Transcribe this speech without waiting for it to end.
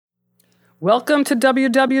Welcome to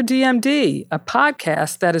WWDMD, a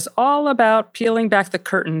podcast that is all about peeling back the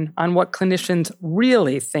curtain on what clinicians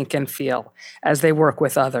really think and feel as they work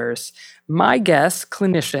with others. My guests,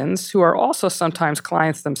 clinicians, who are also sometimes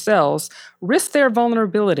clients themselves, risk their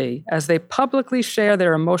vulnerability as they publicly share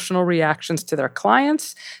their emotional reactions to their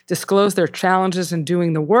clients, disclose their challenges in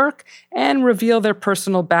doing the work, and reveal their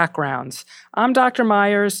personal backgrounds. I'm Dr.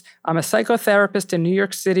 Myers. I'm a psychotherapist in New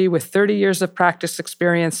York City with 30 years of practice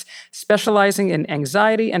experience, specializing in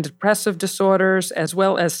anxiety and depressive disorders, as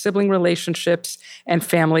well as sibling relationships and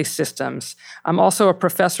family systems. I'm also a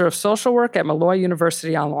professor of social work at Malloy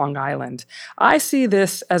University on Long Island. I see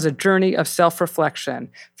this as a journey of self-reflection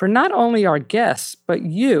for not only our guests, but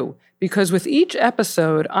you, because with each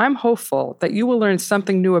episode, I'm hopeful that you will learn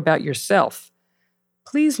something new about yourself.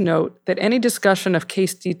 Please note that any discussion of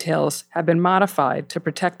case details have been modified to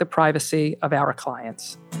protect the privacy of our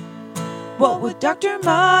clients. What would Dr.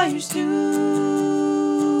 Myers do?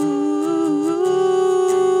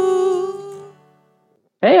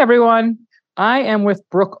 Hey, everyone. I am with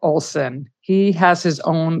Brook Olsen. He has his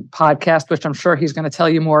own podcast, which I'm sure he's going to tell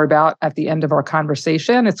you more about at the end of our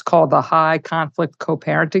conversation. It's called the High Conflict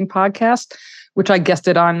Co-Parenting Podcast, which I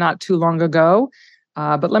guested on not too long ago.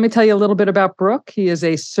 But let me tell you a little bit about Brook. He is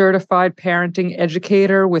a certified parenting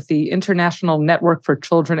educator with the International Network for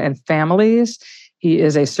Children and Families. He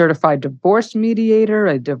is a certified divorce mediator,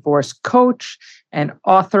 a divorce coach, and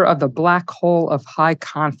author of The Black Hole of High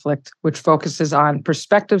Conflict, which focuses on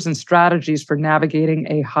perspectives and strategies for navigating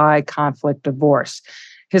a high conflict divorce.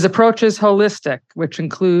 His approach is holistic, which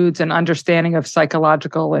includes an understanding of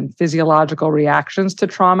psychological and physiological reactions to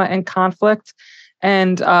trauma and conflict.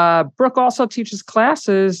 And Brook also teaches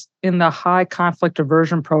classes in the High Conflict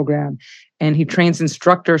Aversion Program, and he trains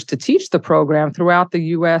instructors to teach the program throughout the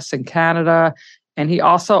U.S. and Canada. And he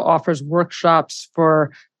also offers workshops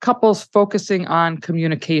for couples focusing on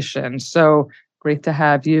communication. So great to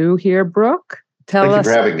have you here, Brook. Thank you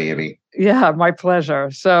for having me, Amy. Yeah, my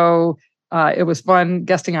pleasure. So it was fun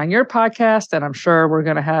guesting on your podcast, and I'm sure we're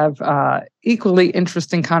going to have equally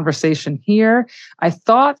interesting conversation here. I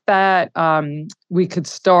thought that we could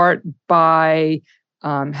start by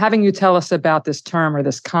having you tell us about this term or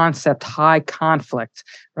this concept, high conflict,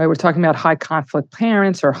 right? We're talking about high conflict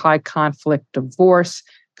parents or high conflict divorce.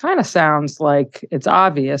 Kind of sounds like it's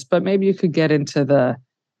obvious, but maybe you could get into the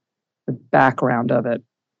background of it.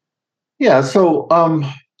 Yeah. So,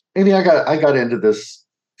 Amy, I got into this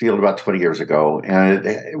field about 20 years ago, and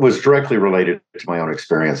it was directly related to my own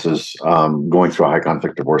experiences going through a high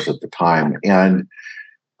conflict divorce at the time. And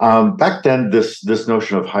back then, this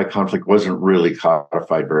notion of high conflict wasn't really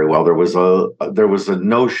codified very well. There was a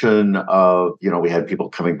notion of, we had people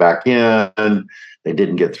coming back in, they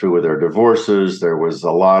didn't get through with their divorces. There was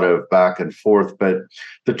a lot of back and forth, but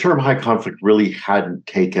the term high conflict really hadn't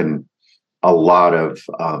taken a lot of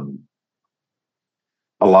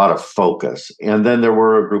focus. And then there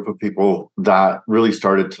were a group of people that really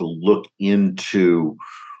started to look into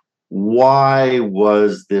why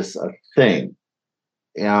was this a thing?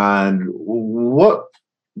 And what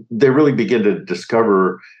they really began to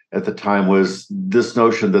discover at the time was this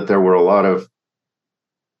notion that there were a lot of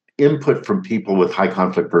input from people with high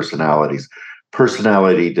conflict personality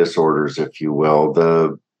disorders, if you will,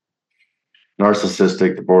 the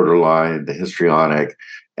narcissistic, the borderline, the histrionic,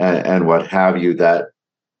 and what have you, that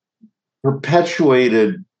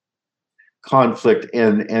perpetuated conflict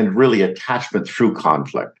and really attachment through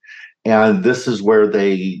conflict. And this is where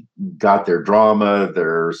they got their drama,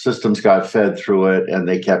 their systems got fed through it, and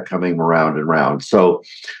they kept coming around and around. So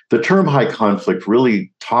the term high conflict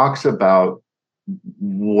really talks about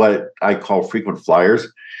what I call frequent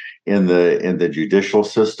flyers in the judicial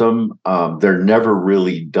system. They're never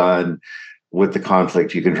really done with the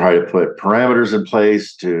conflict. You can try to put parameters in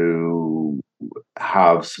place to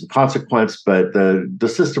have some consequence, but the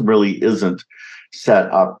system really isn't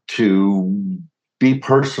set up to be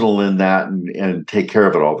personal in that and take care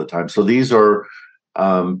of it all the time. So these are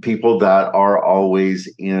people that are always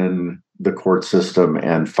in the court system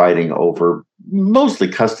and fighting over mostly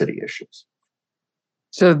custody issues.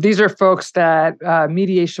 So these are folks that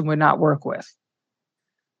mediation would not work with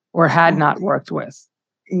or had not worked with.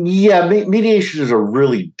 Yeah, mediation is a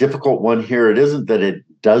really difficult one here. It isn't that it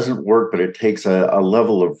doesn't work, but it takes a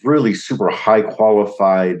level of really super high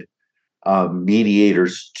qualified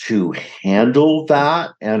mediators to handle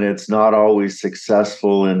that. And it's not always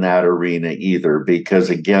successful in that arena either,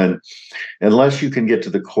 because again, unless you can get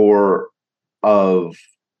to the core of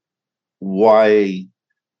why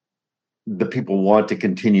the people want to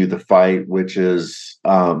continue the fight, which is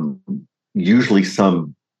usually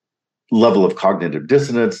some level of cognitive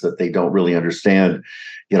dissonance that they don't really understand,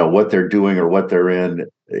 what they're doing or what they're in.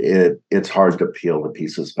 It's hard to peel the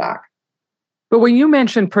pieces back. But when you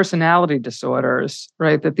mention personality disorders,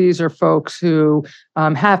 right, that these are folks who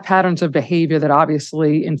have patterns of behavior that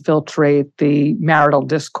obviously infiltrate the marital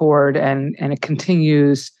discord, and it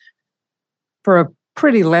continues for a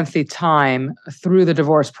pretty lengthy time through the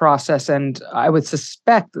divorce process, and I would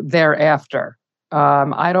suspect thereafter.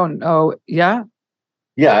 I don't know. Yeah.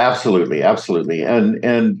 Yeah, absolutely, absolutely, and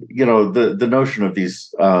the notion of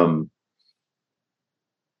these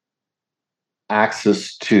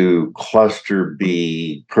access to cluster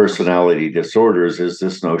B personality disorders is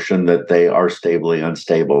this notion that they are stably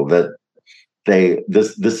unstable, that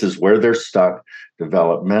this is where they're stuck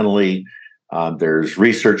developmentally. There's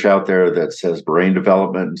research out there that says brain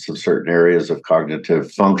development in some certain areas of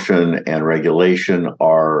cognitive function and regulation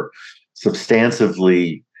are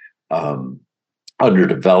substantively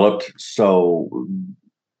underdeveloped. So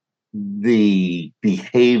the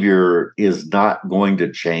behavior is not going to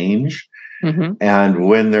change. Mm-hmm. And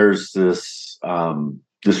when there's this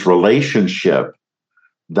relationship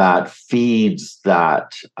that feeds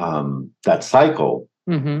that cycle,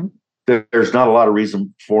 Mm-hmm. there's not a lot of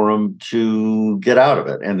reason for them to get out of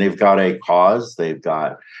it. And they've got a cause. They've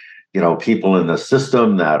got people in the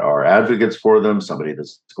system that are advocates for them, somebody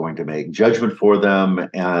that's going to make judgment for them,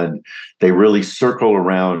 and they really circle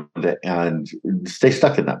around and stay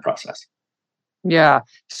stuck in that process. Yeah.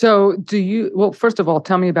 So well, first of all,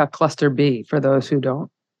 tell me about cluster B for those who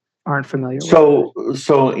aren't familiar with it.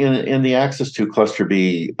 So in the access to cluster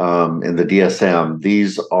B in the DSM,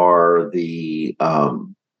 these are the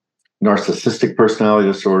narcissistic personality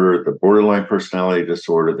disorder, the borderline personality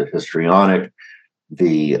disorder, the histrionic,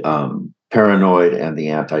 the paranoid, and the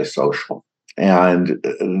antisocial. And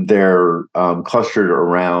they're clustered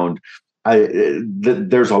around,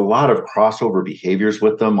 there's a lot of crossover behaviors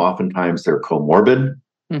with them. Oftentimes they're comorbid.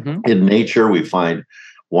 Mm-hmm. In nature, we find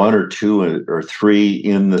one or two or three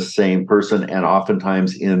in the same person, and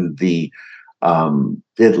oftentimes in the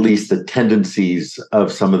at least the tendencies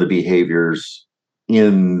of some of the behaviors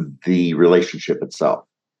in the relationship itself.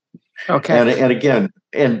 Okay. And again,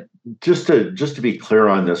 and just to be clear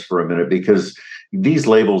on this for a minute, because these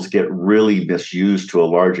labels get really misused to a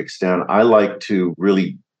large extent, I like to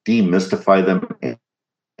really demystify them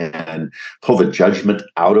and pull the judgment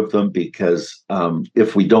out of them, because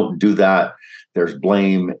if we don't do that, there's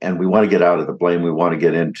blame, and we want to get out of the blame. We want to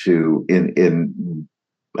get into in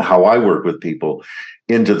how I work with people,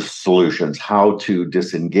 into the solutions, how to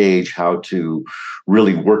disengage, how to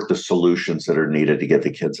really work the solutions that are needed to get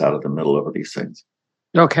the kids out of the middle of these things.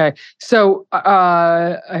 Okay. So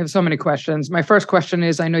I have so many questions. My first question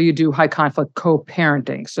is, I know you do high conflict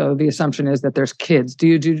co-parenting. So the assumption is that there's kids. Do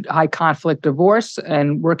you do high conflict divorce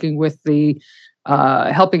and working with the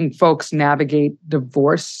helping folks navigate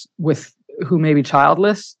divorce with who may be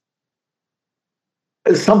childless?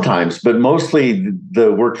 Sometimes, but mostly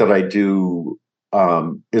the work that I do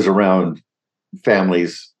is around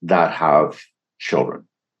families that have children.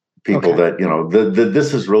 People that,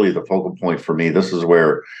 this is really the focal point for me. This is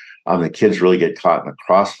where the kids really get caught in the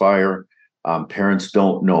crossfire. Parents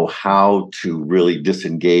don't know how to really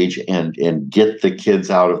disengage and get the kids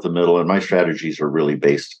out of the middle. And my strategies are really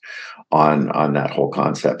based on that whole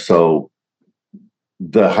concept. So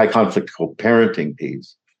the high conflict co-parenting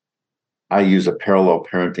piece, I use a parallel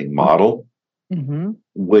parenting model, mm-hmm.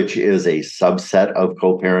 which is a subset of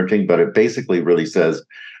co-parenting, but it basically really says,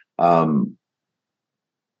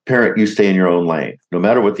 parent, you stay in your own lane. No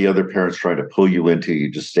matter what the other parent's trying to pull you into, you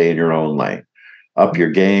just stay in your own lane. Up your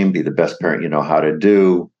game, be the best parent you know how to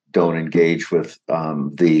do. Don't engage with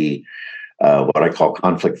what I call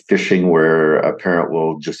conflict fishing, where a parent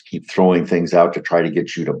will just keep throwing things out to try to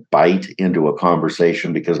get you to bite into a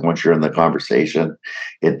conversation, because once you're in the conversation,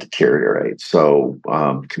 it deteriorates. So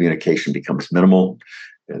communication becomes minimal.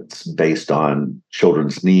 It's based on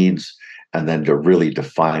children's needs. And then to really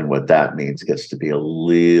define what that means gets to be a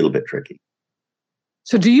little bit tricky.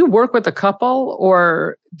 So do you work with a couple,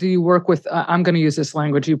 or do you work with, I'm going to use this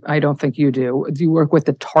language, I don't think you do. Do you work with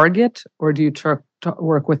the target, or do you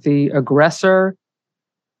work with the aggressor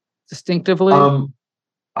distinctively?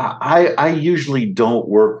 I usually don't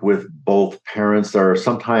work with both parents. There are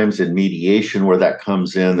sometimes in mediation where that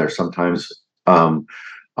comes in. There's sometimes on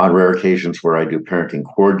rare occasions where I do parenting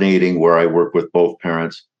coordinating, where I work with both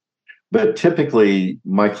parents. But typically,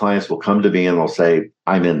 my clients will come to me and they'll say,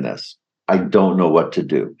 I'm in this. I don't know what to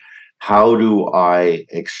do. How do I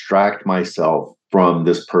extract myself from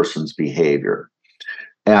this person's behavior?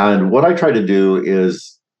 And what I try to do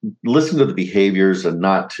is listen to the behaviors and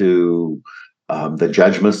not to the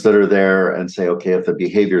judgments that are there, and say, okay, if the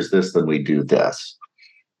behavior is this, then we do this.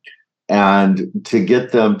 And to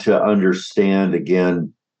get them to understand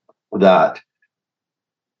again that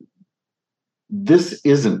this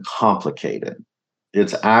isn't complicated.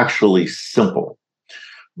 It's actually simple.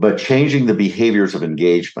 But changing the behaviors of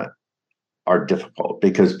engagement are difficult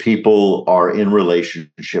because people are in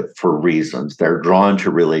relationship for reasons. They're drawn to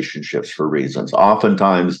relationships for reasons.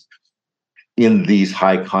 Oftentimes, in these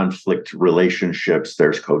high conflict relationships,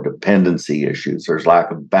 there's codependency issues, there's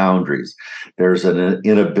lack of boundaries, there's an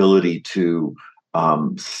inability to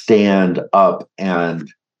stand up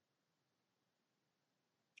and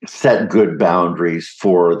set good boundaries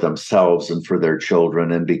for themselves and for their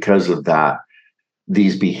children. And because of that,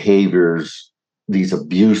 these behaviors, these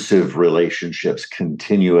abusive relationships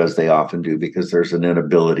continue as they often do because there's an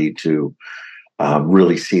inability to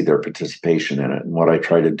really see their participation in it. And what I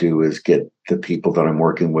try to do is get the people that I'm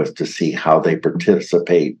working with to see how they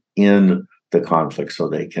participate in the conflict so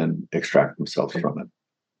they can extract themselves from it.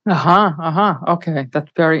 Okay, that's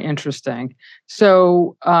very interesting.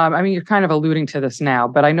 So, I mean, you're kind of alluding to this now,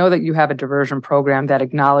 but I know that you have a diversion program that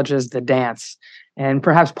acknowledges the dance, and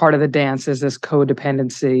perhaps part of the dance is this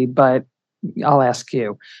codependency. But I'll ask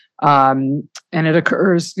you, and it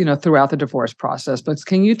occurs, throughout the divorce process. But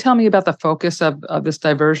can you tell me about the focus of this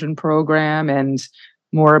diversion program and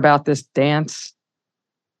more about this dance?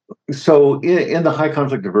 So in the high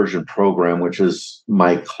conflict diversion program, which is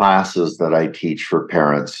my classes that I teach for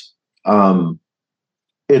parents,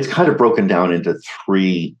 it's kind of broken down into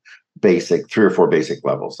three or four basic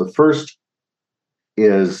levels. The first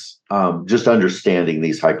is just understanding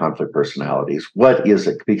these high conflict personalities. What is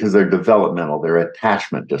it? Because they're developmental, they're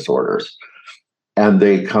attachment disorders, and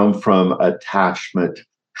they come from attachment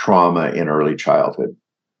trauma in early childhood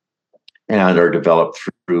and are developed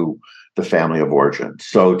through the family of origin.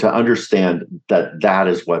 So to understand that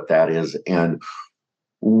is what that is and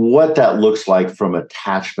what that looks like from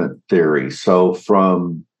attachment theory. So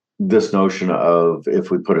from this notion of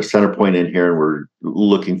if we put a center point in here and we're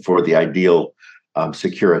looking for the ideal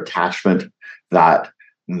secure attachment, that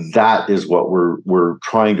is what we're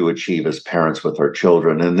trying to achieve as parents with our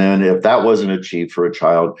children. And then if that wasn't achieved for a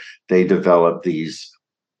child, they develop these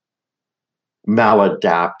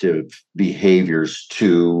maladaptive behaviors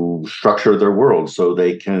to structure their world so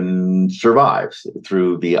they can survive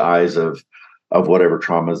through the eyes of whatever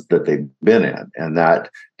traumas that they've been in. And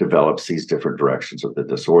that develops these different directions of the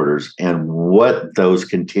disorders and what those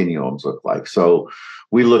continuums look like. So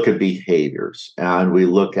we look at behaviors and we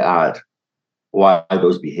look at why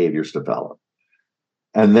those behaviors develop.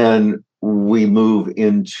 And then we move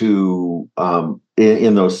into,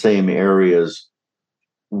 in those same areas,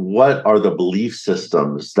 what are the belief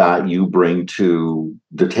systems that you bring to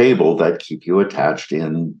the table that keep you attached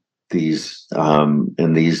in these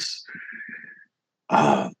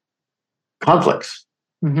conflicts?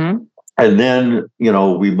 Mm-hmm. And then,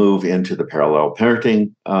 we move into the parallel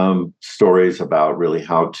parenting stories about really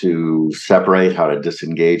how to separate, how to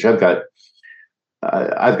disengage. I've got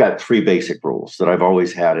three basic rules that I've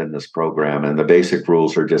always had in this program, and the basic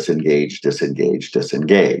rules are disengage, disengage,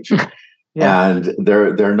 disengage. Yeah. And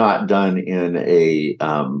they're not done in a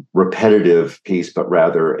repetitive piece, but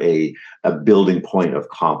rather a building point of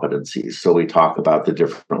competencies. So we talk about the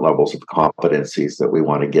different levels of competencies that we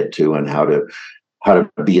want to get to and how to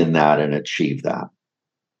be in that and achieve that.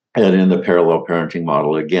 And in the parallel parenting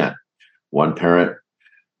model, again, one parent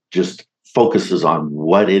just focuses on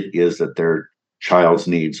what it is that their child's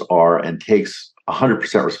needs are and takes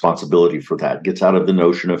 100% responsibility for that, gets out of the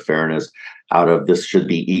notion of fairness, out of this should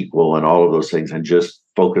be equal and all of those things, and just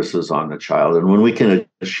focuses on the child. And when we can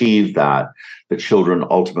achieve that, the children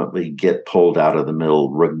ultimately get pulled out of the middle,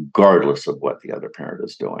 regardless of what the other parent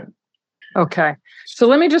is doing. Okay. So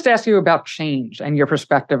let me just ask you about change and your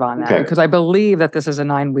perspective on that, because I believe that this is a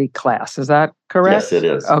 9-week class. Is that correct? Yes, it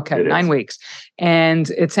is. Okay, 9 weeks. And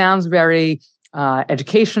it sounds very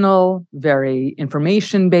educational, very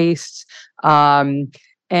information-based.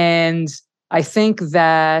 And I think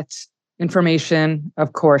that information,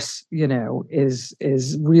 of course,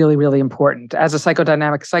 is really, really important. As a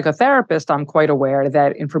psychodynamic psychotherapist, I'm quite aware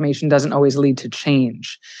that information doesn't always lead to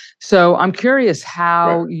change. So I'm curious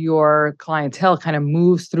how your clientele kind of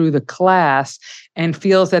moves through the class and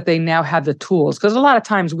feels that they now have the tools. Because a lot of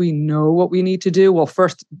times we know what we need to do. Well,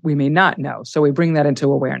 first, we may not know. So we bring that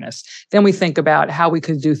into awareness. Then we think about how we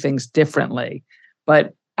could do things differently.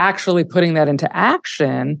 But actually putting that into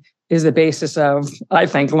action is the basis of, I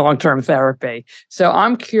think, long-term therapy. So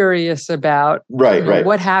I'm curious about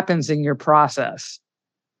what happens in your process,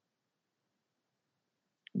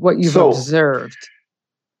 what you've observed.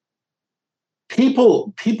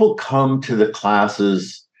 people come to the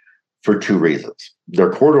classes for two reasons.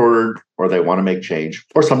 They're court ordered, or they want to make change,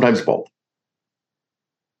 or sometimes both.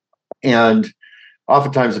 And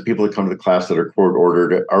oftentimes the people that come to the class that are court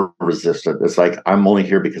ordered are resistant. It's like, I'm only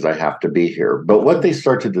here because I have to be here. But what they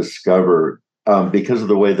start to discover, because of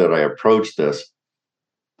the way that I approach this,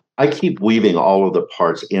 I keep weaving all of the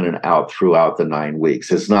parts in and out throughout the 9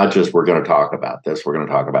 weeks. It's not just, we're going to talk about this, we're going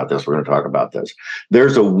to talk about this, we're going to talk about this.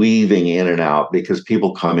 There's a weaving in and out because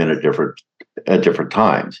people come in at different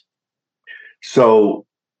times. So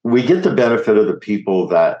we get the benefit of the people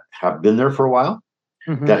that have been there for a while,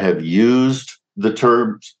 that have used the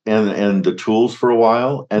terms and the tools for a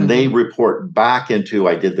while, and they report back into,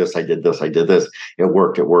 I did this, I did this, I did this. It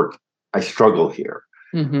worked. I struggle here.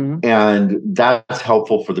 And that's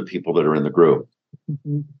helpful for the people that are in the group.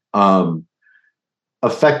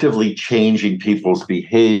 Effectively changing people's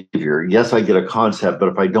behavior. Yes, I get a concept, but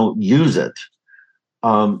if I don't use it,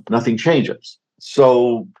 nothing changes.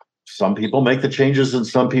 So some people make the changes and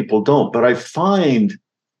some people don't. But I find,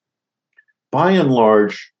 by and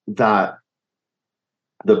large, that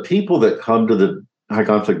the people that come to the high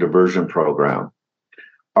conflict diversion program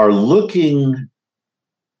are looking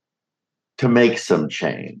to make some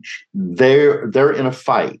change. They're in a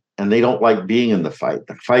fight and they don't like being in the fight.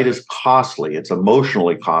 The fight is costly. It's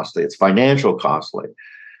emotionally costly. It's financial costly.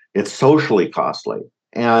 It's socially costly.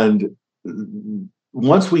 And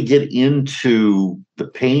once we get into the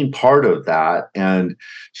pain part of that and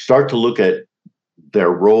start to look at their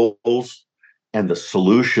roles and the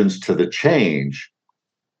solutions to the change,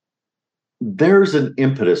 there's an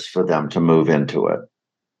impetus for them to move into it.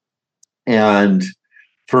 And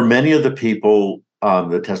for many of the people,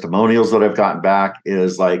 the testimonials that I've gotten back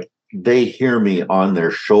is like, they hear me on their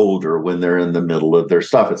shoulder when they're in the middle of their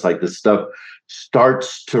stuff. It's like this stuff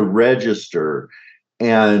starts to register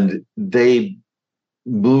and they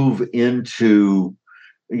move into,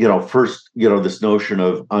 first, this notion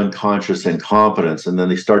of unconscious incompetence, and then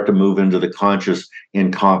they start to move into the conscious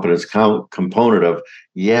incompetence component of,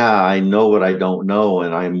 yeah, I know what I don't know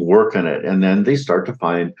and I'm working it. And then they start to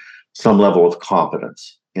find some level of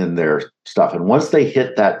competence in their stuff. And once they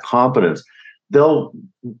hit that competence, they'll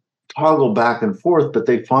toggle back and forth, but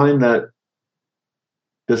they find that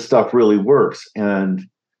this stuff really works and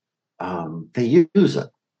they use it.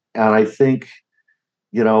 And I think,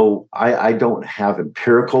 I don't have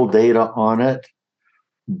empirical data on it,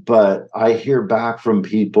 but I hear back from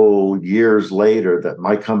people years later that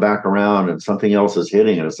might come back around and something else is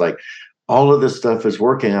hitting. And it's like, all of this stuff is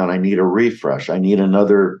working on. I need a refresh. I need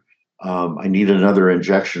another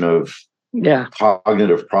injection of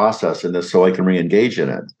cognitive process in this so I can re-engage in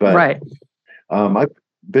it. But I've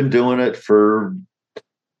been doing it for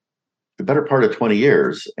the better part of 20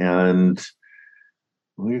 years. And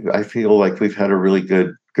I feel like we've had a really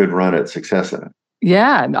good run at success in it.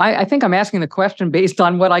 Yeah, I think I'm asking the question based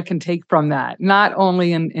on what I can take from that, not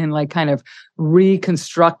only in like kind of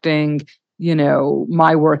reconstructing,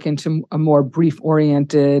 my work into a more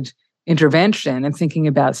brief-oriented intervention and thinking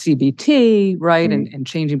about CBT, right, and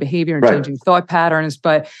changing behavior and changing thought patterns.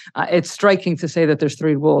 But it's striking to say that there's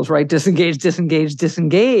three rules, right? Disengage, disengage,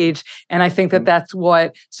 disengage. And I think that that's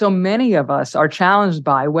what so many of us are challenged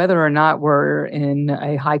by, whether or not we're in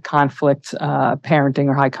a high conflict parenting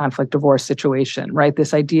or high conflict divorce situation, right?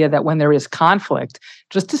 This idea that when there is conflict,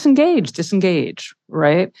 just disengage,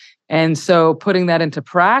 right? And so putting that into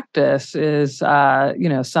practice is,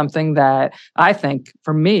 something that I think,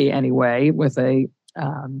 for me anyway, with a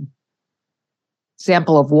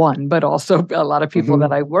sample of one, but also a lot of people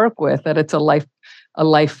that I work with, that it's a life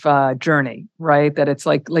journey, right? That it's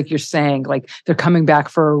like you're saying, like they're coming back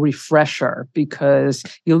for a refresher because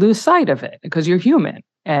you lose sight of it because you're human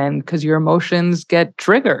and because your emotions get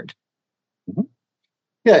triggered.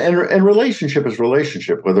 Yeah, and relationship is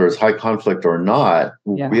relationship, whether it's high conflict or not.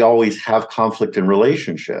 We always have conflict in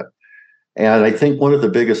relationship. And I think one of the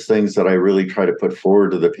biggest things that I really try to put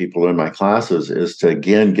forward to the people in my classes is to,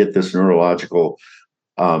 again, get this neurological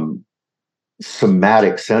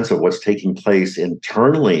somatic sense of what's taking place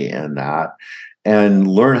internally in that and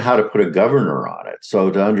learn how to put a governor on it.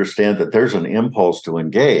 So to understand that there's an impulse to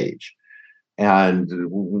engage. And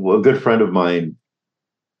a good friend of mine,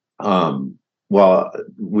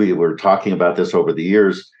 we were talking about this over the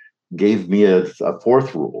years, gave me a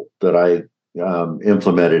fourth rule that I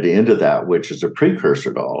implemented into that, which is a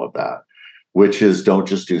precursor to all of that, which is don't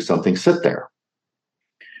just do something, sit there.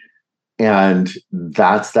 And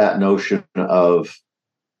that's that notion of,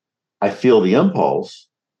 I feel the impulse,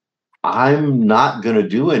 I'm not going to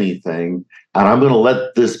do anything, and I'm going to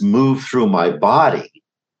let this move through my body.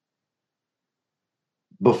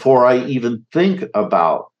 before I even think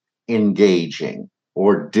about engaging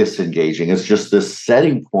or disengaging. It's just this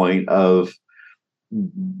setting point of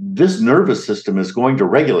this nervous system is going to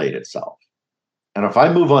regulate itself. And if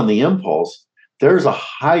I move on the impulse, there's a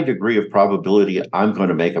high degree of probability I'm going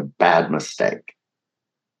to make a bad mistake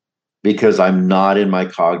because I'm not in my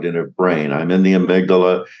cognitive brain. I'm in the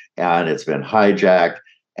amygdala and it's been hijacked.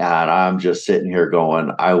 And I'm just sitting here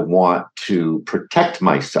going, I want to protect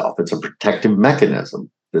myself. It's a protective mechanism.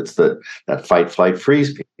 It's that fight, flight,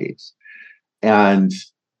 freeze piece. And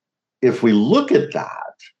if we look at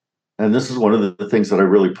that, and this is one of the things that I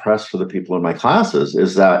really press for the people in my classes,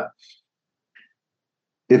 is that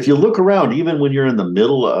if you look around, even when you're in the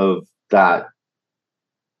middle of that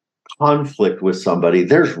conflict with somebody,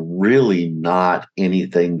 there's really not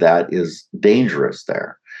anything that is dangerous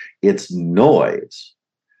there. It's noise.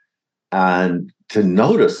 And to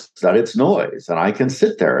notice that it's noise, and I can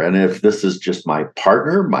sit there, and if this is just my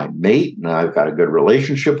partner, my mate, and I've got a good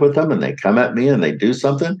relationship with them, and they come at me and they do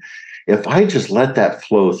something, if I just let that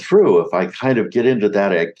flow through, if I kind of get into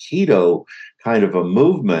that Aikido kind of a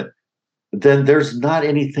movement, then there's not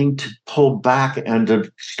anything to pull back and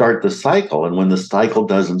to start the cycle. And when the cycle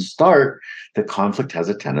doesn't start, the conflict has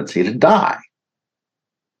a tendency to die.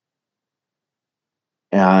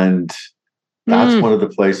 And that's one of the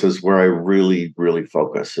places where I really, really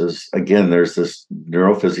focus is, again, there's this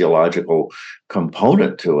neurophysiological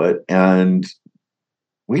component to it. And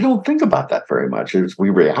we don't think about that very much. We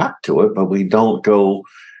react to it, but we don't go,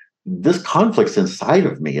 this conflict's inside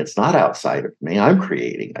of me. It's not outside of me. I'm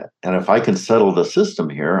creating it. And if I can settle the system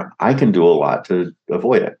here, I can do a lot to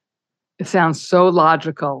avoid it. It sounds so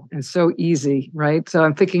logical and so easy, right? So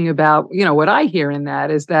I'm thinking about, what I hear in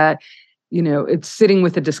that is that, it's sitting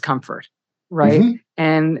with the discomfort, right? Mm-hmm.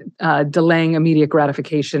 And delaying immediate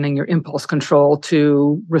gratification and your impulse control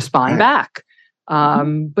to respond back.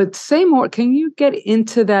 But say more, can you get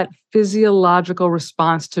into that physiological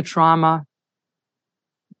response to trauma?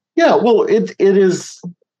 Yeah, well, it is,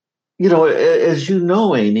 as you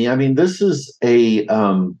know, Amy, I mean, this is a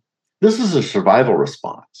survival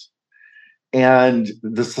response. And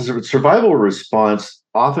the survival response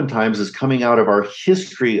oftentimes is coming out of our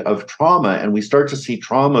history of trauma, and we start to see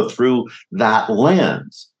trauma through that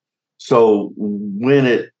lens. So when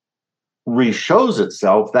it re-shows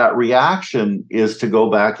itself, that reaction is to go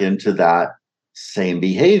back into that same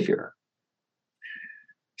behavior.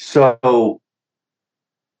 So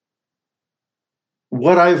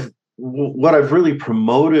what I've really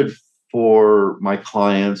promoted for my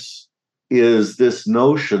clients is this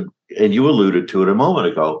notion, and you alluded to it a moment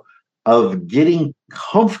ago, of getting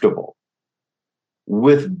comfortable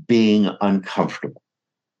with being uncomfortable.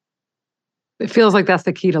 It feels like that's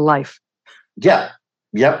the key to life. Yeah.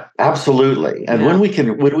 Yep, absolutely. And when we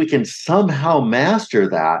can somehow master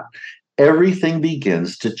that, everything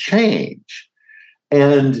begins to change.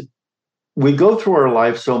 And we go through our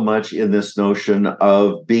life so much in this notion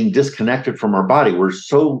of being disconnected from our body. We're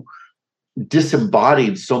so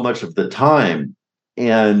disembodied so much of the time.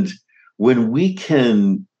 And when we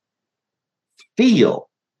can feel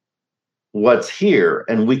what's here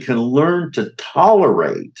and we can learn to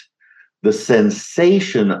tolerate the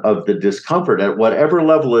sensation of the discomfort at whatever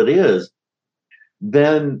level it is,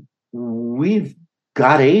 then we've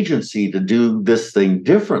got agency to do this thing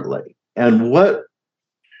differently. And what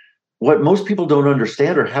most people don't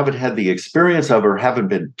understand or haven't had the experience of or haven't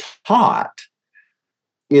been taught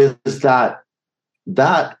is that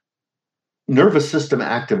nervous system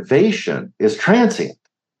activation is transient.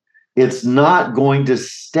 It's not going to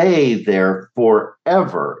stay there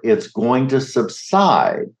forever. It's going to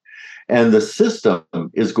subside. And the system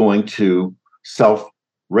is going to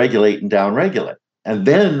self-regulate and down-regulate. And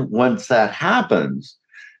then once that happens,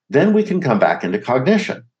 then we can come back into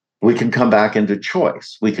cognition. We can come back into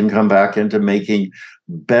choice. We can come back into making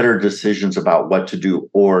better decisions about what to do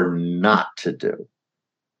or not to do.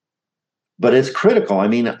 But it's critical. I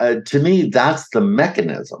mean, to me, that's the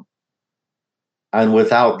mechanism. And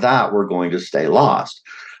without that, we're going to stay lost.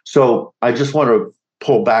 So I just want to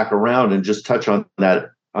pull back around and just touch on that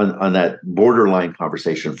on that borderline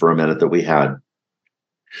conversation for a minute that we had,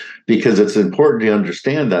 because it's important to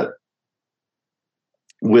understand that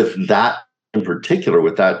with that in particular,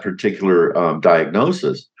 with that particular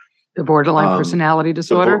diagnosis, the borderline personality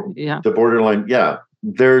disorder, the borderline,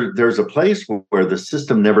 there's a place where the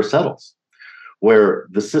system never settles, where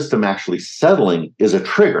the system actually settling is a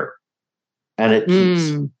trigger, and it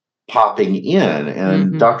keeps popping in.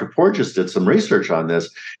 And Dr. Porges did some research on this.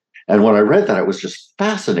 And when I read that, it was just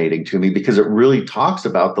fascinating to me because it really talks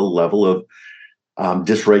about the level of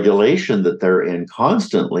dysregulation that they're in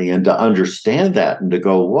constantly, and to understand that and to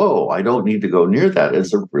go, whoa, I don't need to go near that,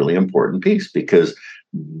 is a really important piece, because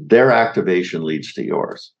their activation leads to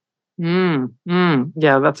yours.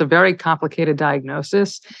 Yeah, that's a very complicated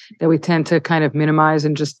diagnosis that we tend to kind of minimize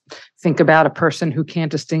and just think about a person who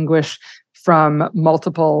can't distinguish from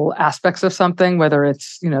multiple aspects of something, whether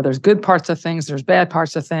it's, there's good parts of things, there's bad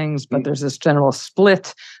parts of things, but there's this general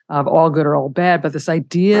split of all good or all bad. But this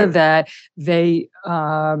idea that they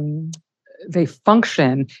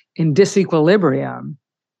function in disequilibrium,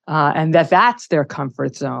 and that's their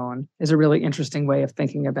comfort zone, is a really interesting way of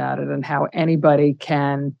thinking about it, and how anybody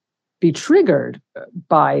can be triggered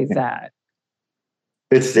by that.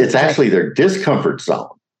 It's actually their discomfort zone,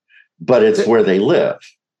 but it's where they live.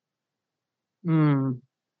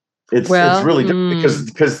 It's really different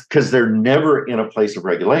because they're never in a place of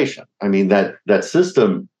regulation. I mean, that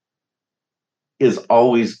system is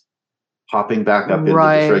always popping back up into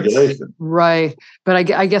dysregulation. Right. But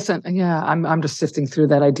I guess, I'm just sifting through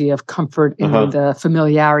that idea of comfort in the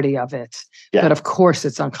familiarity of it. Yeah. But of course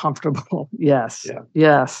it's uncomfortable. Yes. Yeah.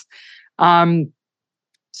 Yes.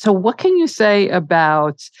 So what can you say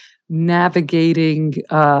about navigating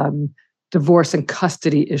divorce and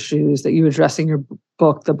custody issues that you address in your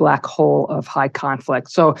book, The Black Hole of High Conflict?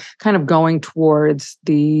 So kind of going towards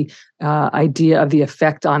the idea of the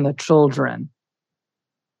effect on the children.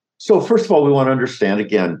 So first of all, we want to understand,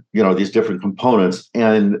 again, these different components,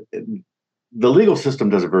 and the legal system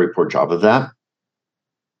does a very poor job of that.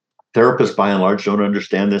 Therapists, by and large, don't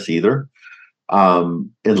understand this either.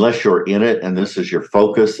 Unless you're in it and this is your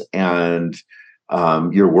focus, and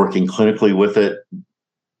you're working clinically with it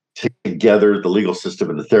together, the legal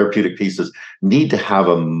system and the therapeutic pieces need to have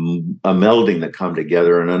a melding that come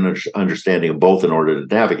together, and an understanding of both in order to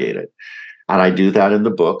navigate it. And I do that in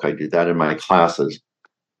the book. I do that in my classes.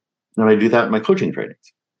 And I do that in my coaching trainings.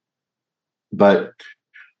 But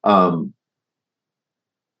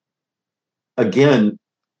again,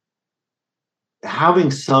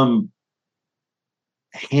 having some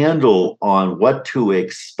handle on what to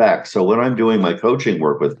expect. So when I'm doing my coaching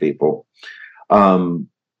work with people, the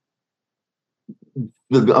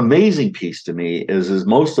amazing piece to me is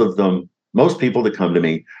most people that come to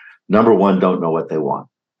me, number one, don't know what they want.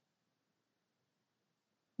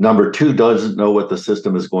 Number two, doesn't know what the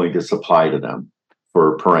system is going to supply to them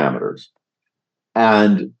for parameters.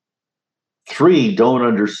 And three, don't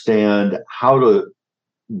understand how to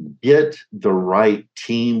get the right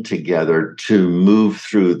team together to move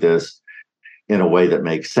through this in a way that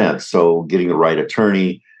makes sense. So getting the right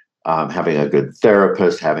attorney, having a good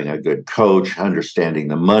therapist, having a good coach, understanding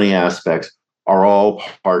the money aspects are all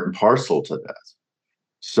part and parcel to this.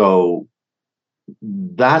 So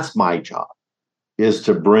that's my job, is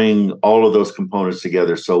to bring all of those components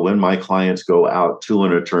together. So when my clients go out to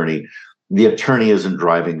an attorney, the attorney isn't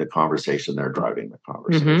driving the conversation, they're driving the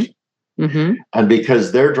conversation. And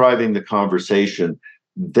because they're driving the conversation,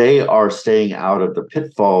 they are staying out of the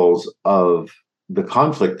pitfalls of the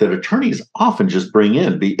conflict that attorneys often just bring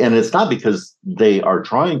in. And it's not because they are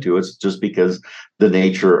trying to, it's just because the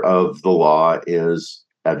nature of the law is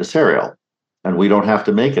adversarial. And we don't have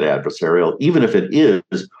to make it adversarial. Even if it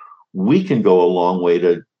is, we can go a long way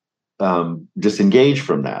to disengage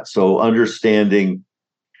from that. So understanding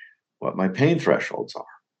what my pain thresholds are,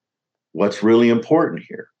 what's really important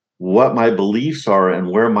here, what my beliefs are,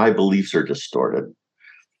 and where my beliefs are distorted,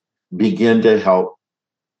 begin to help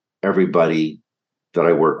everybody that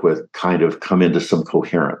I work with kind of come into some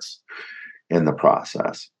coherence in the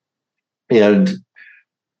process. And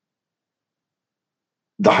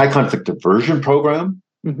the high conflict diversion program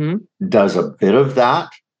does a bit of that.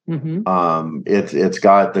 It's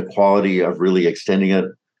got the quality of really extending it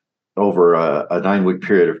over a 9-week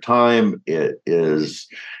period of time. It is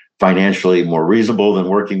financially more reasonable than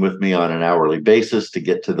working with me on an hourly basis to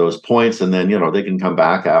get to those points. And then, they can come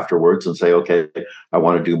back afterwards and say, okay, I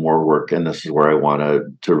want to do more work, and this is where I want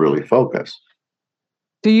to really focus.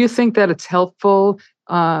 Do you think that it's helpful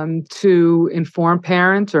to inform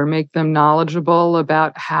parents or make them knowledgeable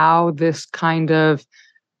about how this kind of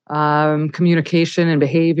communication and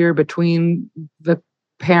behavior between the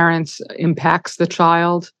parents impacts the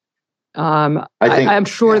child? I'm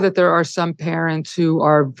sure that there are some parents who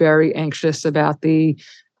are very anxious about the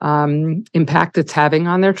impact it's having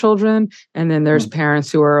on their children. And then there's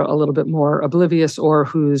parents who are a little bit more oblivious, or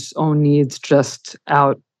whose own needs just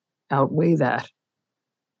outweigh that.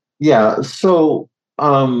 Yeah. So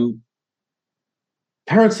parents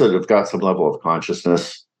that have got some level of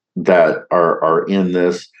consciousness that are in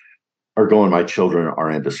this are going, my children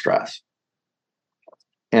are in distress.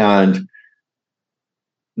 And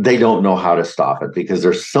they don't know how to stop it because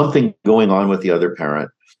there's something going on with the other parent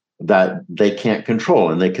that they can't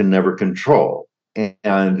control and they can never control.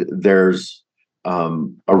 And there's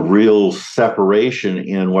a real separation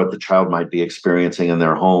in what the child might be experiencing in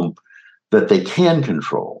their home that they can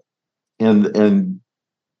control. And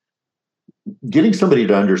getting somebody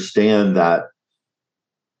to understand that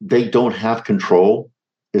they don't have control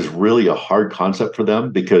is really a hard concept for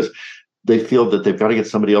them because they feel that they've got to get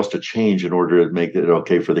somebody else to change in order to make it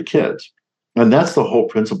okay for the kids. And that's the whole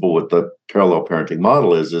principle with the parallel parenting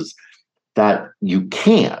model is that you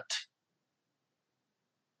can't,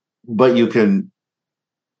 but you can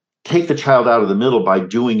take the child out of the middle by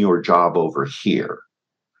doing your job over here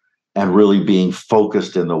and really being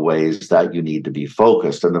focused in the ways that you need to be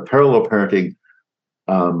focused. And the parallel parenting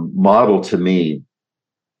model to me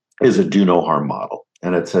is a do no harm model.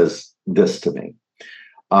 And it says this to me.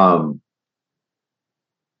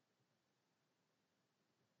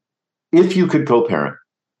 If you could co-parent,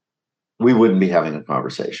 we wouldn't be having a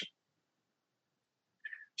conversation.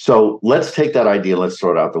 So let's take that idea, let's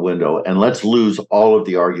throw it out the window, and let's lose all of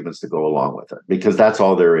the arguments that go along with it, because that's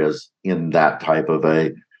all there is in that type of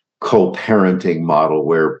a co-parenting model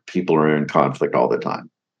where people are in conflict all the time.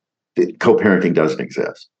 Co-parenting doesn't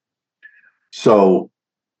exist. So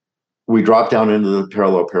we drop down into the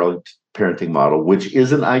parallel parenting model, which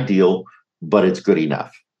isn't ideal, but it's good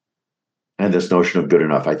enough. And this notion of good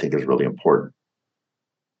enough, I think, is really important.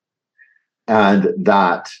 And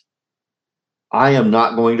that I am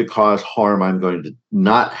not going to cause harm. I'm going to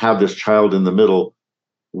not have this child in the middle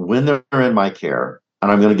when they're in my care.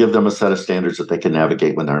 And I'm going to give them a set of standards that they can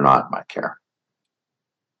navigate when they're not in my care.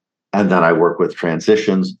 And then I work with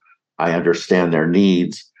transitions. I understand their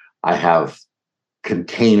needs. I have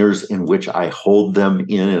containers in which I hold them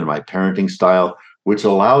in my parenting style, which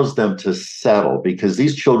allows them to settle, because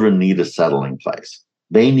these children need a settling place.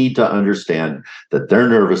 They need to understand that their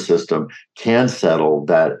nervous system can settle,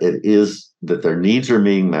 that it is that their needs are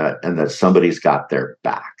being met, and that somebody's got their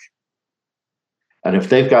back. And if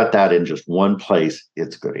they've got that in just one place,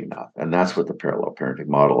 it's good enough. And that's what the parallel parenting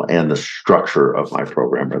model and the structure of my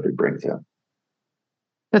program really brings in.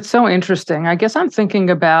 That's so interesting. I guess I'm thinking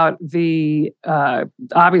about the,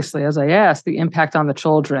 obviously, as I asked, the impact on the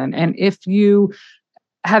children. And if you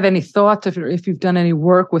have any thoughts, if you've done any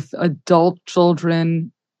work with adult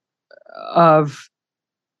children of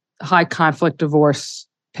high conflict divorce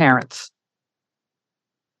parents.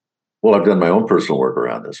 Well, I've done my own personal work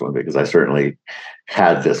around this one because I certainly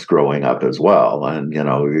had this growing up as well. And,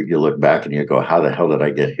 you look back and you go, how the hell did I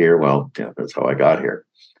get here? Well, that's how I got here.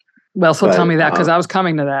 Well, so tell me that, because I was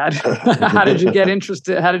coming to that. How did you get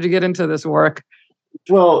interested? How did you get into this work?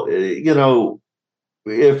 Well,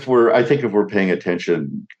 if we're paying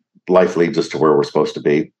attention, life leads us to where we're supposed to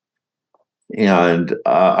be. And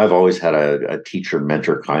I've always had a teacher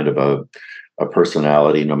mentor kind of a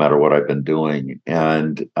personality, no matter what I've been doing.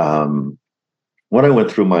 And when I went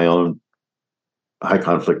through my own high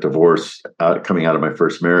conflict divorce, coming out of my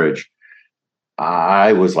first marriage,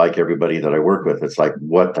 I was like everybody that I work with. It's like,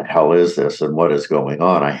 what the hell is this? And what is going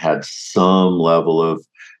on? I had some level of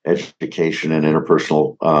education in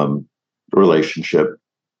interpersonal relationship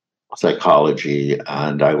psychology,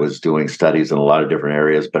 and I was doing studies in a lot of different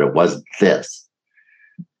areas, but it wasn't this.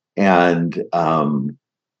 And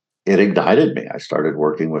it ignited me. I started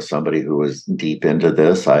working with somebody who was deep into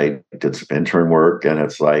this. I did some intern work, and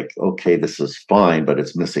it's like, okay, this is fine, but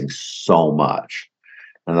it's missing so much.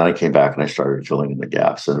 And then I came back and I started filling in the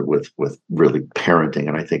gaps and with really parenting.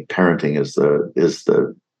 And I think parenting is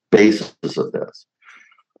the basis of this.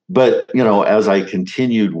 But, as I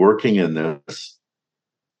continued working in this,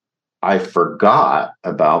 I forgot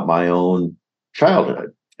about my own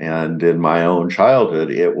childhood. And in my own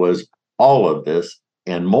childhood, it was all of this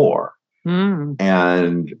and more. Mm.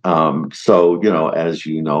 And so, as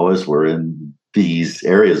as we're in these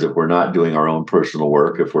areas, if we're not doing our own personal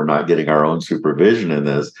work, if we're not getting our own supervision in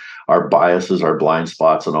this, our biases, our blind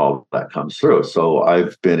spots, and all that comes through. So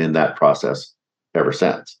I've been in that process ever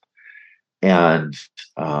since. And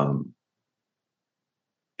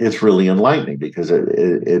it's really enlightening because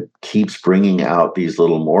it keeps bringing out these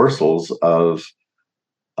little morsels of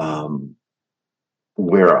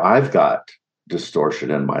where I've got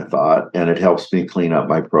distortion in my thought, and it helps me clean up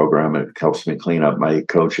my program, and it helps me clean up my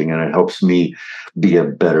coaching, and it helps me be a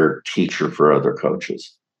better teacher for other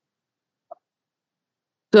coaches.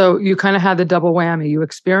 So you kind of had the double whammy. You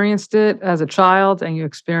experienced it as a child and you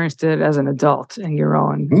experienced it as an adult in your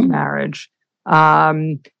own marriage.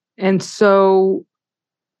 And so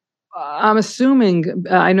I'm assuming,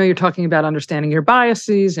 I know you're talking about understanding your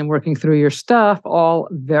biases and working through your stuff, all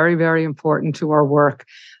very, very important to our work.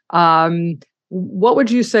 What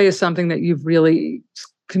would you say is something that you've really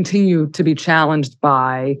continued to be challenged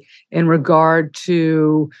by in regard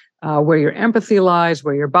to where your empathy lies,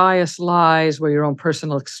 where your bias lies, where your own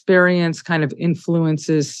personal experience kind of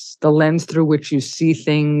influences the lens through which you see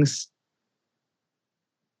things?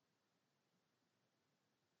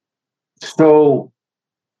 So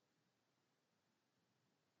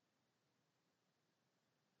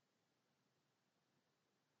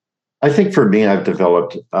I think for me, I've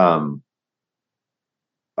developed an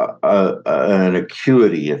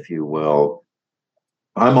acuity, if you will.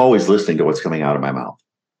 I'm always listening to what's coming out of my mouth.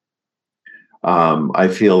 I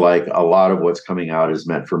feel like a lot of what's coming out is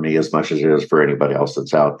meant for me as much as it is for anybody else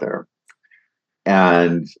that's out there.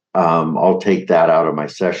 And I'll take that out of my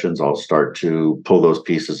sessions. I'll start to pull those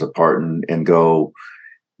pieces apart and go,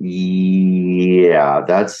 yeah,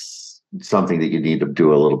 that's something that you need to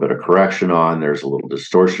do a little bit of correction on. There's a little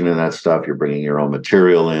distortion in that stuff. You're bringing your own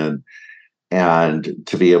material in, and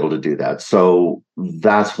to be able to do that. So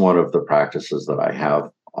that's one of the practices that I have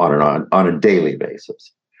on a daily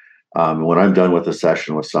basis. When I'm done with a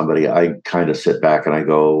session with somebody, I kind of sit back and I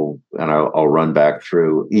go and I'll run back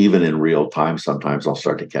through, even in real time. Sometimes I'll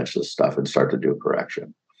start to catch this stuff and start to do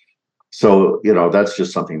correction. So, that's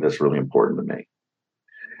just something that's really important to me.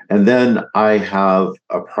 And then I have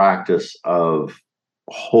a practice of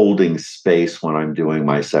holding space when I'm doing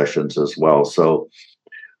my sessions as well. So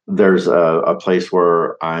there's a place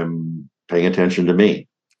where I'm paying attention to me.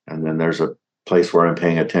 And then there's a place where I'm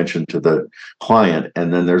paying attention to the client.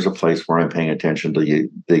 And then there's a place where I'm paying attention to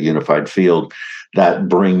the unified field that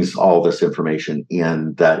brings all this information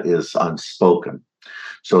in that is unspoken.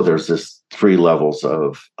 So there's this 3 levels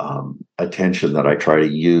of attention that I try to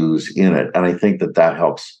use in it. And I think that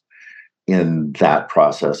helps in that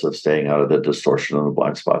process of staying out of the distortion and the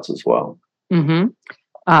blind spots as well. Mm-hmm.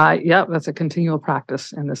 Yeah, that's a continual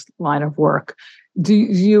practice in this line of work. Do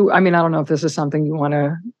you, I don't know if this is something you want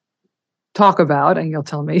to talk about and you'll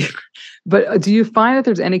tell me, but do you find that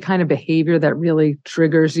there's any kind of behavior that really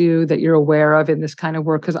triggers you that you're aware of in this kind of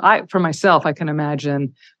work? Because for myself, I can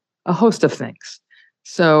imagine a host of things.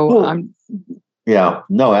 So cool. Yeah,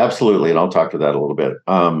 no, absolutely. And I'll talk to that a little bit.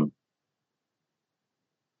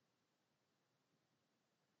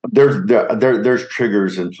 There's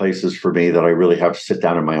triggers in places for me that I really have to sit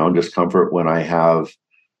down in my own discomfort when I have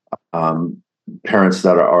parents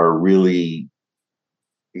that are really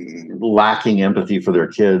lacking empathy for their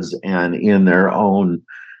kids and in their own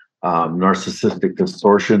narcissistic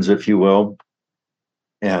distortions, if you will,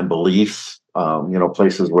 and beliefs,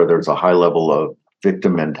 places where there's a high level of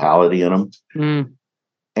victim mentality in them. Mm.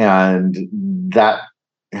 And that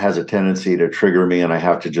has a tendency to trigger me, and I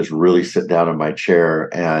have to just really sit down in my chair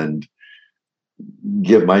and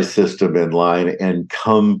get my system in line and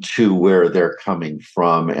come to where they're coming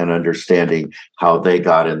from and understanding how they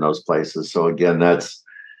got in those places. So again, that's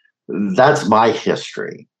my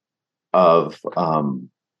history of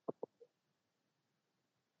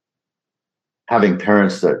having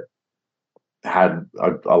parents that had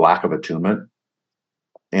a lack of attunement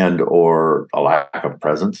and or a lack of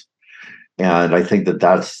presence. And I think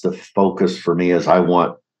that's the focus for me, is I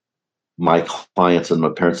want my clients and the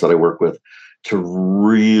parents that I work with to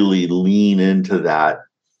really lean into that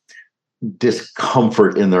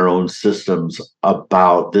discomfort in their own systems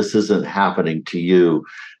about, this isn't happening to you.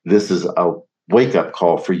 This is a wake-up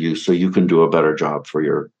call for you so you can do a better job for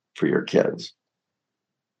your kids.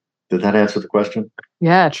 Did that answer the question?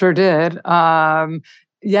 Yeah, it sure did.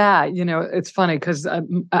 Yeah, it's funny because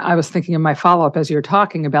I was thinking in my follow-up as you're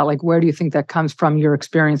talking about, like, where do you think that comes from, your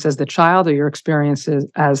experience as the child or your experiences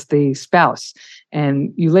as the spouse?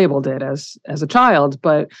 And you labeled it as a child,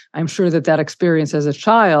 but I'm sure that experience as a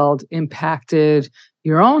child impacted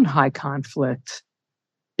your own high conflict.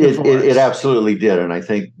 It absolutely did. And I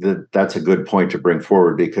think that's a good point to bring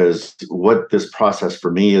forward, because what this process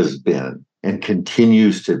for me has been and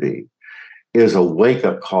continues to be is a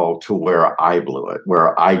wake-up call to where I blew it,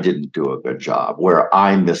 where I didn't do a good job, where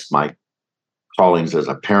I missed my callings as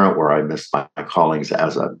a parent, where I missed my callings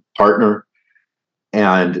as a partner.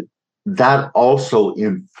 And that also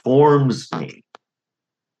informs me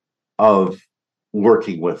of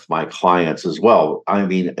working with my clients as well.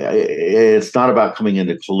 It's not about coming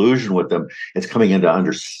into collusion with them. It's coming into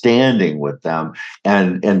understanding with them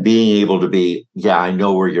and being able to be, yeah, I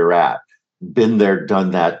know where you're at. Been there, done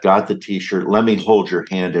that, got the t-shirt. Let me hold your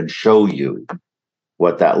hand and show you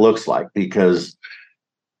what that looks like. Because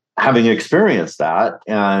having experienced that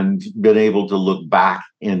and been able to look back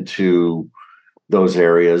into those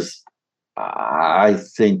areas, I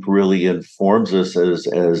think really informs us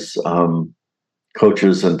as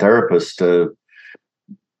coaches and therapists to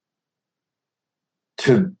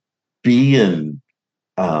to be in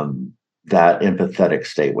that empathetic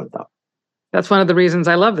state with them. That's one of the reasons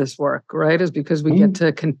I love this work, right? Is because we get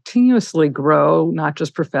to continuously grow, not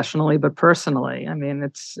just professionally, but personally. I mean,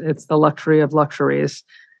 it's the luxury of luxuries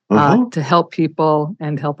to help people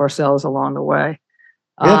and help ourselves along the way.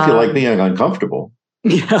 Yeah, if you like being uncomfortable.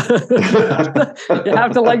 Yeah. You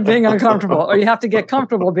have to like being uncomfortable, or you have to get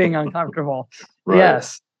comfortable being uncomfortable. Right.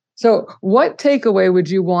 Yes. So what takeaway would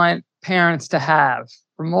you want parents to have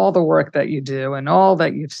from all the work that you do and all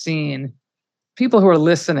that you've seen? People who are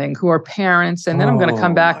listening, who are parents, and then I'm going to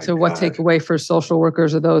come back to what takeaway for social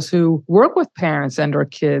workers or those who work with parents and or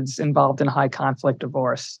kids involved in high conflict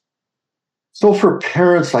divorce. So for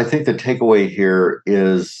parents, I think the takeaway here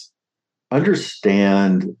is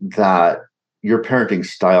understand that your parenting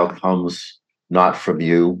style comes not from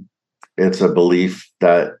you. It's a belief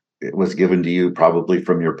that it was given to you probably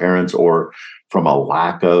from your parents or from a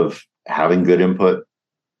lack of having good input.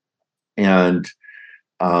 And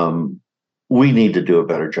we need to do a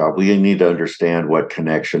better job. We need to understand what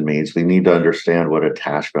connection means. We need to understand what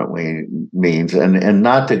attachment means, and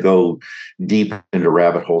not to go deep into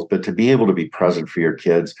rabbit holes, but to be able to be present for your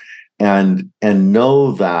kids and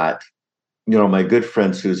know that, my good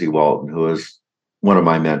friend Susie Walton, who is one of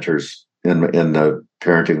my mentors in the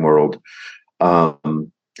parenting world,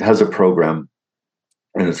 has a program,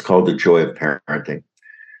 and it's called The Joy of Parenting.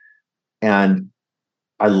 And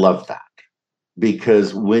I love that.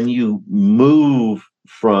 Because when you move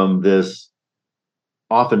from this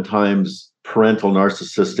oftentimes parental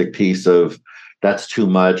narcissistic piece of that's too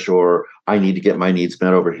much, or I need to get my needs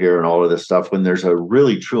met over here and all of this stuff, when there's a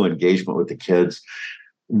really true engagement with the kids,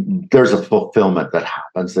 there's a fulfillment that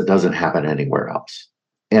happens that doesn't happen anywhere else.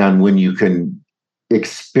 And when you can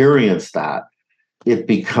experience that, it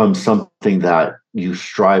becomes something that you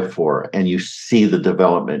strive for, and you see the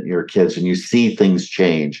development in your kids, and you see things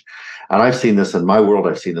change. And I've seen this in my world.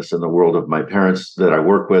 I've seen this in the world of my parents that I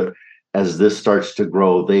work with. As this starts to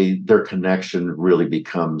grow, their connection really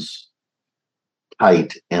becomes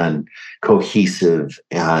tight and cohesive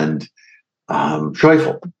and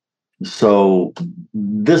joyful. So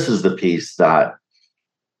this is the piece that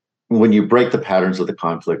when you break the patterns of the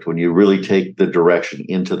conflict, when you really take the direction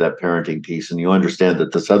into that parenting piece, and you understand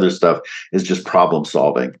that this other stuff is just problem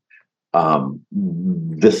solving,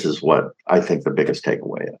 this is what I think the biggest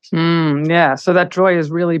takeaway is. Yeah. So that joy is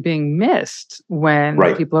really being missed when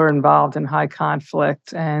people are involved in high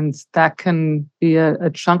conflict, and that can be a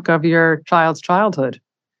chunk of your child's childhood.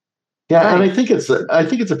 Yeah, and I think it's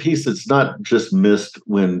a piece that's not just missed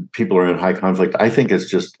when people are in high conflict. I think it's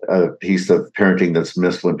just a piece of parenting that's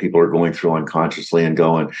missed when people are going through unconsciously and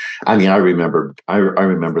going. I mean, I remember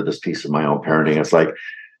this piece of my own parenting. It's like,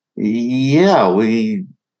 yeah, we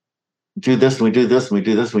do this and we do this and we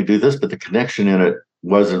do this and we do this, but the connection in it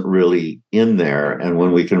wasn't really in there. And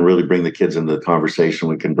when we can really bring the kids into the conversation,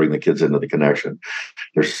 we can bring the kids into the connection.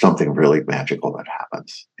 There's something really magical that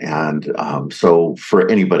happens. And so for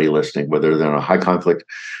anybody listening, whether they're in a high conflict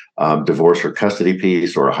divorce or custody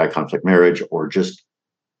piece, or a high conflict marriage, or just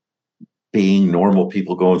being normal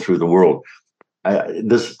people going through the world,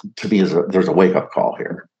 this to me there's a wake up call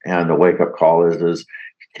here. And the wake up call is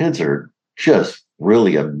kids are just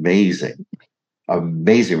really amazing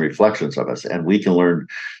reflections of us, and we can learn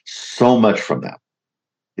so much from them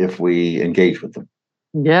if we engage with them.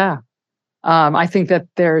 Yeah. I think that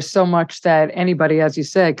there's so much that anybody, as you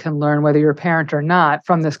said, can learn, whether you're a parent or not,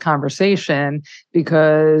 from this conversation,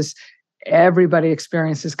 because everybody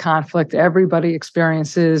experiences conflict. Everybody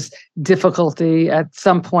experiences difficulty at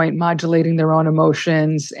some point modulating their own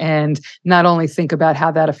emotions, and not only think about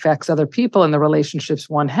how that affects other people and the relationships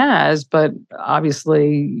one has, but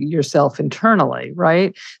obviously yourself internally,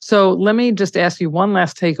 right? So let me just ask you one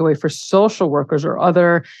last takeaway for social workers or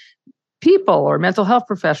other people or mental health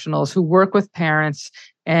professionals who work with parents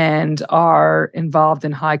and are involved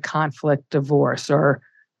in high conflict divorce or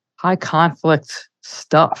high conflict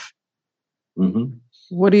stuff. Mm-hmm.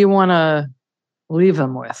 What do you want to leave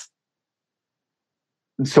them with?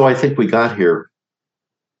 So I think we got here,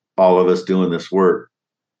 all of us doing this work,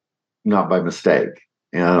 not by mistake.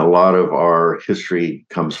 And a lot of our history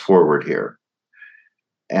comes forward here.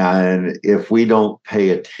 And if we don't pay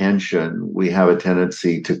attention, we have a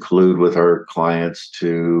tendency to collude with our clients,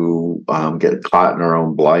 to get caught in our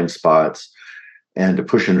own blind spots, and to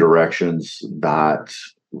push in directions that,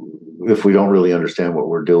 if we don't really understand what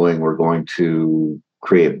we're doing, we're going to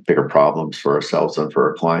create bigger problems for ourselves and for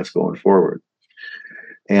our clients going forward.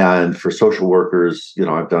 And for social workers,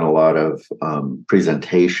 I've done a lot of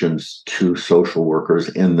presentations to social workers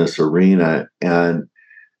in this arena, and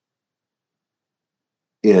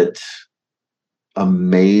it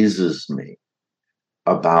amazes me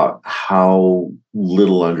about how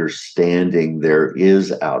little understanding there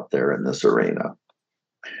is out there in this arena.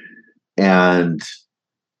 And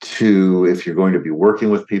if you're going to be working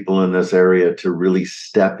with people in this area, to really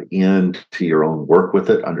step into your own work with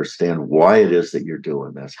it, understand why it is that you're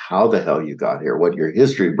doing this, how the hell you got here, what your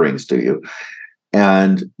history brings to you,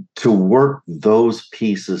 and to work those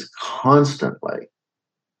pieces constantly.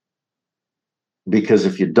 Because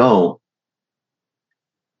if you don't,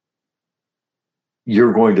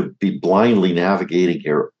 you're going to be blindly navigating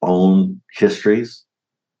your own histories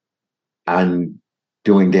and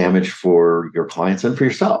doing damage for your clients and for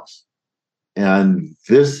yourselves. And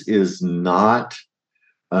this is not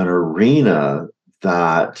an arena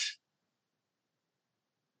that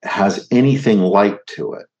has anything like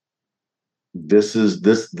to it.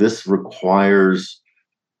 This requires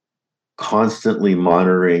constantly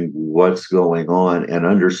monitoring what's going on and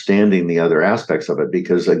understanding the other aspects of it.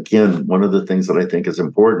 Because again, one of the things that I think is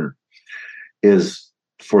important is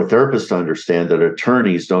for therapists to understand that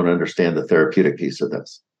attorneys don't understand the therapeutic piece of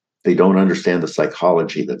this. They don't understand the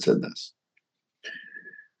psychology that's in this.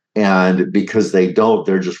 And because they don't,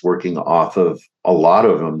 they're just working off of, a lot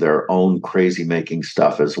of them, their own crazy making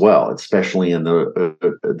stuff as well, especially in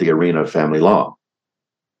the arena of family law.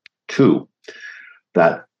 Two,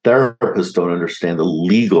 that therapists don't understand the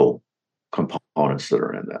legal components that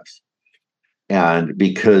are in this. And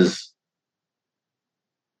because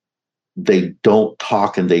they don't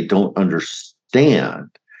talk and they don't understand,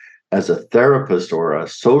 as a therapist or a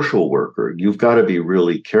social worker, you've got to be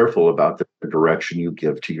really careful about the direction you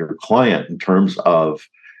give to your client in terms of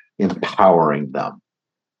empowering them.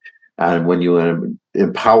 And when you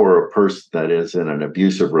empower a person that is in an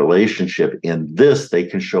abusive relationship, in this, they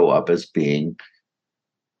can show up as being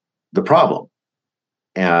the problem.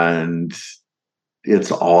 And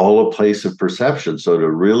it's all a place of perception. So to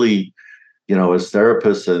really, as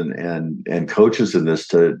therapists and coaches in this,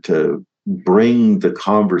 to bring the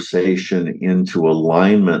conversation into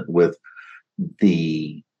alignment with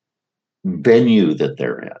the venue that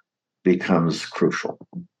they're in becomes crucial.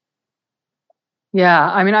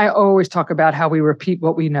 Yeah. I mean, I always talk about how we repeat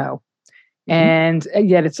what we know. And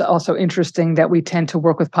yet it's also interesting that we tend to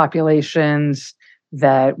work with populations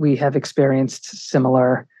that we have experienced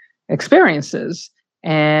similar experiences.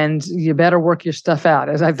 And you better work your stuff out.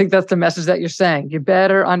 As I think that's the message that you're saying. You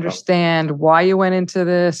better understand why you went into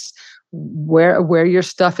this, where your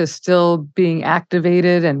stuff is still being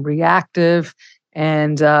activated and reactive,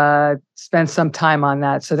 and spend some time on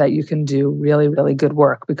that so that you can do really, really good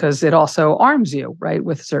work, because it also arms you, right,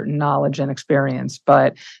 with certain knowledge and experience.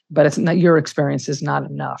 But it's not, your experience is not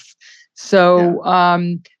enough. So,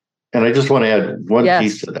 and I just want to add one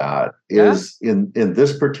piece to that is in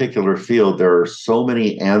this particular field, there are so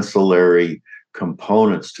many ancillary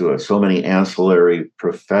components to it, so many ancillary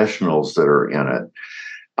professionals that are in it.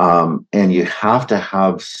 And you have to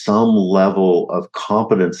have some level of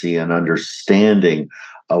competency and understanding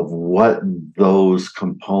of what those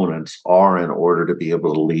components are in order to be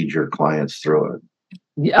able to lead your clients through it.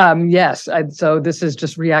 Yes. So this is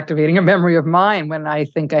just reactivating a memory of mine when I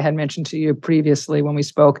think I had mentioned to you previously when we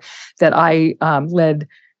spoke that I led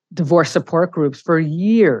divorce support groups for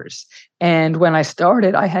years. And when I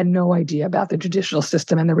started, I had no idea about the judicial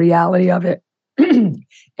system and the reality of it.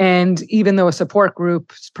 And even though a support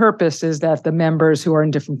group's purpose is that the members who are in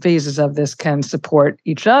different phases of this can support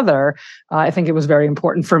each other, I think it was very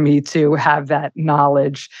important for me to have that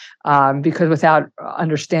knowledge, because without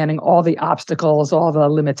understanding all the obstacles, all the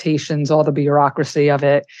limitations, all the bureaucracy of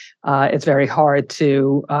it, it's very hard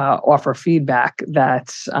to offer feedback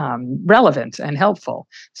that's relevant and helpful.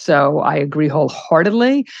 So I agree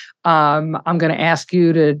wholeheartedly. I'm going to ask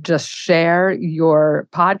you to just share your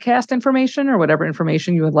podcast information or whatever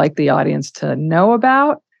information you would like the audience to know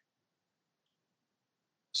about.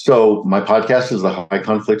 So my podcast is the High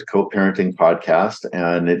Conflict Co-Parenting Podcast,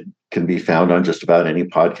 and it can be found on just about any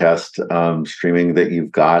podcast streaming that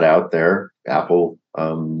you've got out there. Apple,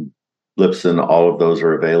 Libsyn, all of those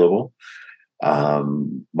are available.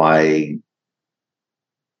 My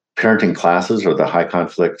parenting classes are the High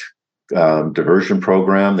Conflict Diversion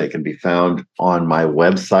Program. They can be found on my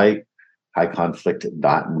website,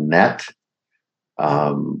 highconflict.net.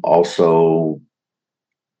 Also,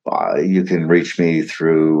 you can reach me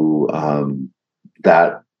through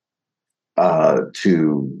that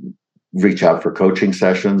to reach out for coaching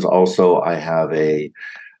sessions. Also, I have a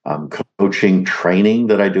coaching training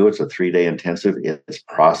that I do. It's a 3-day intensive. It's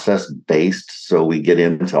process-based. So we get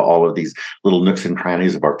into all of these little nooks and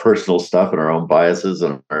crannies of our personal stuff and our own biases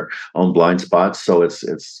and our own blind spots. So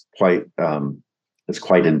it's quite It's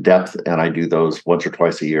quite in depth, and I do those once or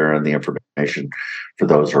twice a year, and the information for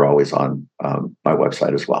those are always on my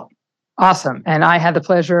website as well. Awesome. And I had the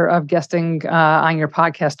pleasure of guesting on your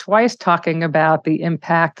podcast twice, talking about the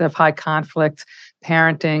impact of high conflict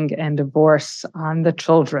parenting and divorce on the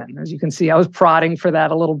children. As you can see, I was prodding for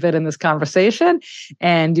that a little bit in this conversation,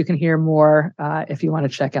 and you can hear more if you want to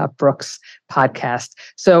check out Brook's podcast.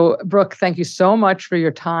 So, Brook, thank you so much for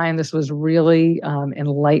your time. This was really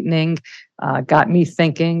enlightening. Got me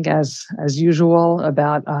thinking, as usual,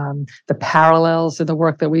 about the parallels in the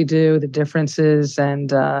work that we do, the differences,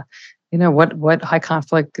 and what high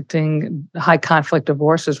conflict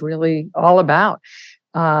divorce is really all about.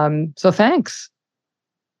 So thanks.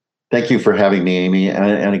 Thank you for having me, Amy.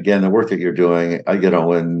 And again, the work that you're doing,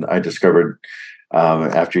 when I discovered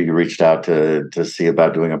after you reached out to see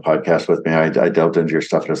about doing a podcast with me, I delved into your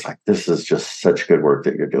stuff and it's like, this is just such good work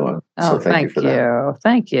that you're doing. So thank you for that.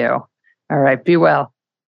 Thank you. All right. Be well.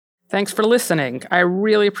 Thanks for listening. I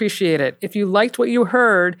really appreciate it. If you liked what you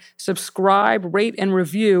heard, subscribe, rate, and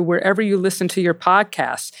review wherever you listen to your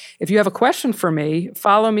podcasts. If you have a question for me,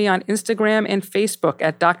 follow me on Instagram and Facebook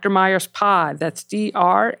at Dr. Myers Pod. That's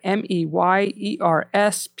DrMeyerspod.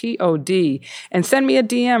 And send me a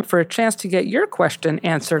DM for a chance to get your question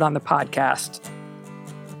answered on the podcast.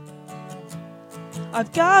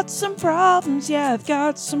 I've got some problems, yeah, I've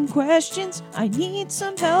got some questions. I need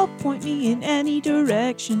some help, point me in any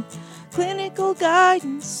direction. Clinical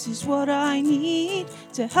guidance is what I need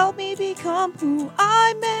to help me become who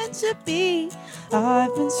I'm meant to be.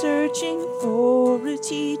 I've been searching for a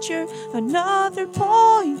teacher, another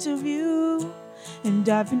point of view. And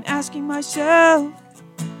I've been asking myself,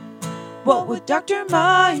 what would Dr.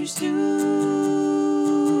 Myers do?